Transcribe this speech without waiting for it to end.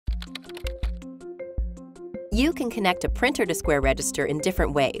You can connect a printer to Square Register in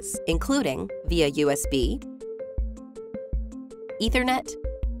different ways, including via USB, Ethernet,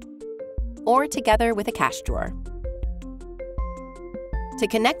 or together with a cash drawer. To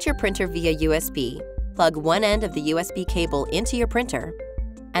connect your printer via USB, plug one end of the USB cable into your printer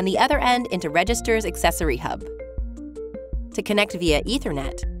and the other end into Register's accessory hub. To connect via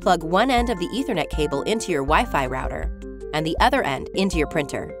Ethernet, plug one end of the Ethernet cable into your Wi-Fi router and the other end into your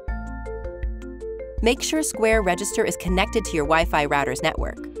printer. Make sure Square Register is connected to your Wi-Fi router's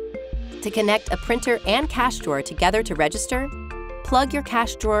network. To connect a printer and cash drawer together to Register, plug your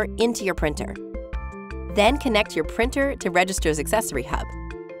cash drawer into your printer. Then connect your printer to Register's accessory hub.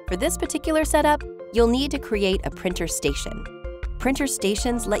 For this particular setup, you'll need to create a printer station. Printer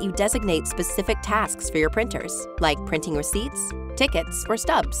stations let you designate specific tasks for your printers, like printing receipts, tickets, or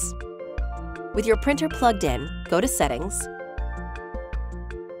stubs. With your printer plugged in, go to Settings,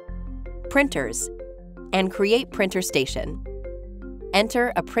 Printers, and create Printer Station.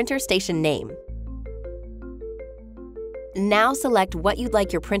 Enter a printer station name. Now select what you'd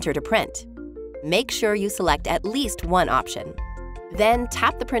like your printer to print. Make sure you select at least one option. Then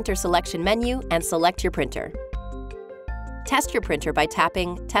tap the printer selection menu and select your printer. Test your printer by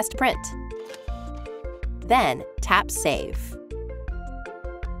tapping Test Print. Then tap Save.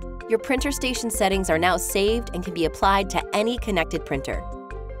 Your printer station settings are now saved and can be applied to any connected printer.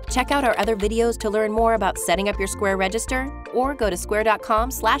 Check out our other videos to learn more about setting up your Square Register, or go to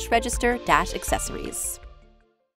square.com/register-accessories.